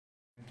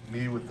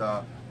me with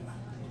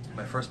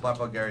my first black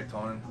belt, Garry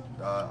Tonon.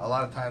 A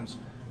lot of times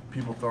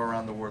people throw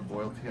around the word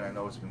loyalty, and I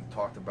know it's been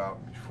talked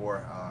about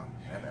before.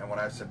 And what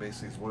I've said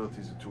basically is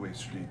loyalty is a two-way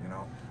street. You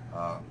know,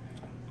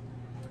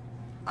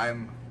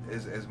 I'm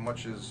as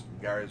much as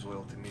Garry is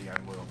loyal to me,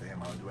 I'm loyal to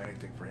him. I would do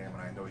anything for him,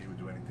 and I know he would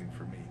do anything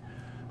for me.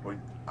 But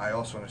I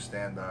also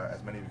understand,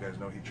 as many of you guys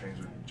know, he trains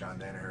with John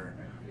Danaher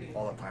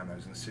all the time. I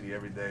was in the city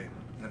every day,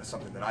 and it's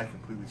something that I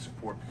completely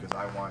support because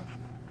I want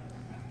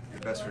the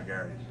best for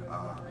Garry.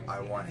 I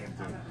want him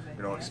to,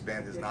 you know,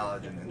 expand his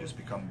knowledge and just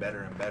become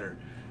better and better.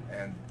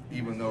 And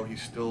even though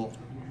he's still,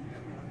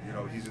 you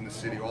know, he's in the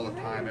city all the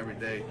time, every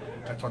day.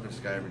 I talk to this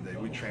guy every day.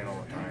 We train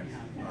all the time.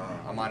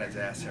 I'm on his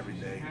ass every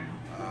day.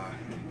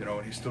 You know,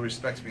 and he still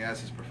respects me as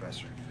his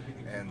professor.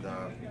 And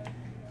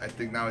I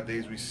think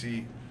nowadays we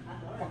see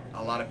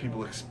a lot of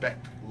people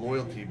expect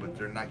loyalty, but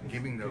they're not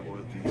giving their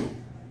loyalty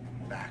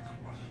back.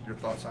 Your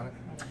thoughts on it?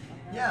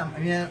 Yeah, I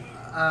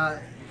mean,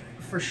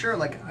 for sure.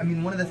 Like, I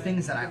mean, one of the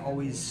things that I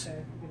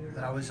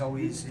was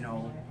always, you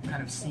know,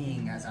 kind of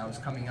seeing as I was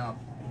coming up,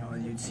 you know,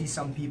 you'd see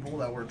some people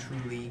that were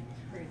truly,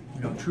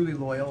 you know, truly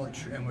loyal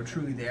and were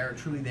truly there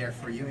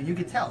for you, and you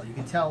could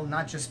tell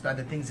not just by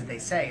the things that they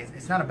say.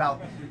 It's not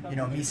about, you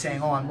know, me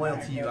saying, oh, I'm loyal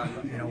to you,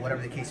 you know,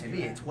 whatever the case may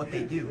be. It's what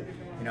they do,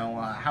 you know,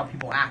 how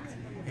people act.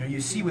 You know,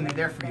 you see when they're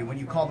there for you. When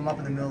you call them up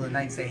in the middle of the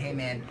night and say, hey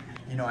man,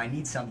 you know, I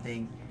need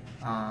something,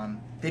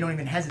 they don't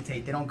even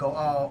hesitate. They don't go,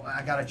 oh,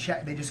 I got to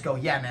check. They just go,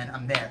 yeah man,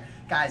 I'm there.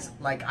 Guys,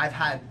 like I've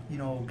had, you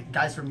know,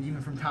 guys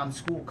even from Tom's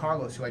school,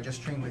 Carlos, who I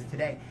just trained with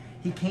today,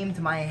 he came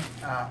to my,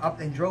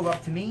 drove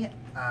up to me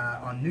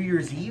on New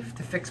Year's Eve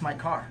to fix my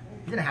car.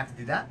 He didn't have to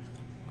do that.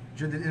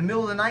 In the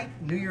middle of the night,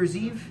 New Year's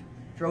Eve,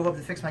 drove up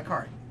to fix my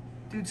car.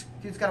 Dude's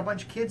got a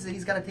bunch of kids that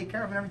he's got to take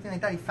care of and everything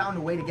like that. He found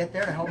a way to get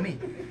there to help me,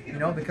 you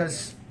know,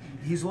 because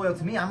he's loyal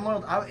to me. I'm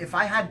loyal. If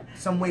I had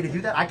some way to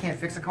do that, I can't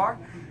fix a car.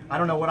 I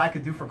don't know what I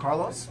could do for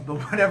Carlos, but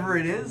whatever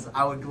it is,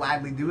 I would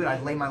gladly do it.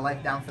 I'd lay my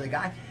life down for the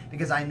guy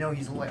because I know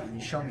he's loyal and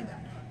he's shown me that.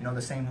 You know,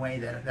 the same way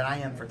that I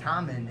am for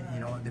Tom and, you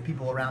know, the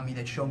people around me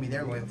that show me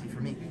their loyalty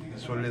for me.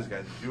 That's what it is,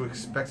 guys. If you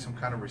expect some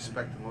kind of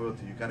respect and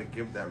loyalty, you got to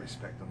give that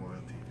respect and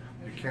loyalty.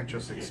 You can't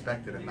just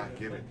expect it and not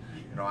give it.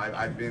 You know,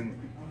 I've been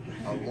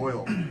a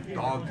loyal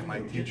dog to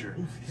my teacher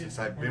since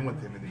I've been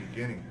with him in the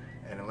beginning,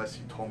 and unless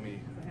he told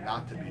me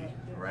not to be,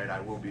 right, I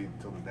will be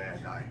till the day I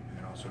die.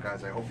 You know, so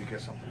guys, I hope you get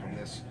something from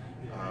this.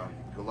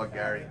 Good luck,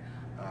 Garry.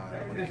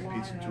 When he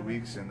competes in 2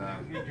 weeks, and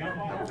have a good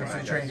night, Thanks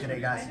for training today,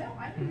 guys.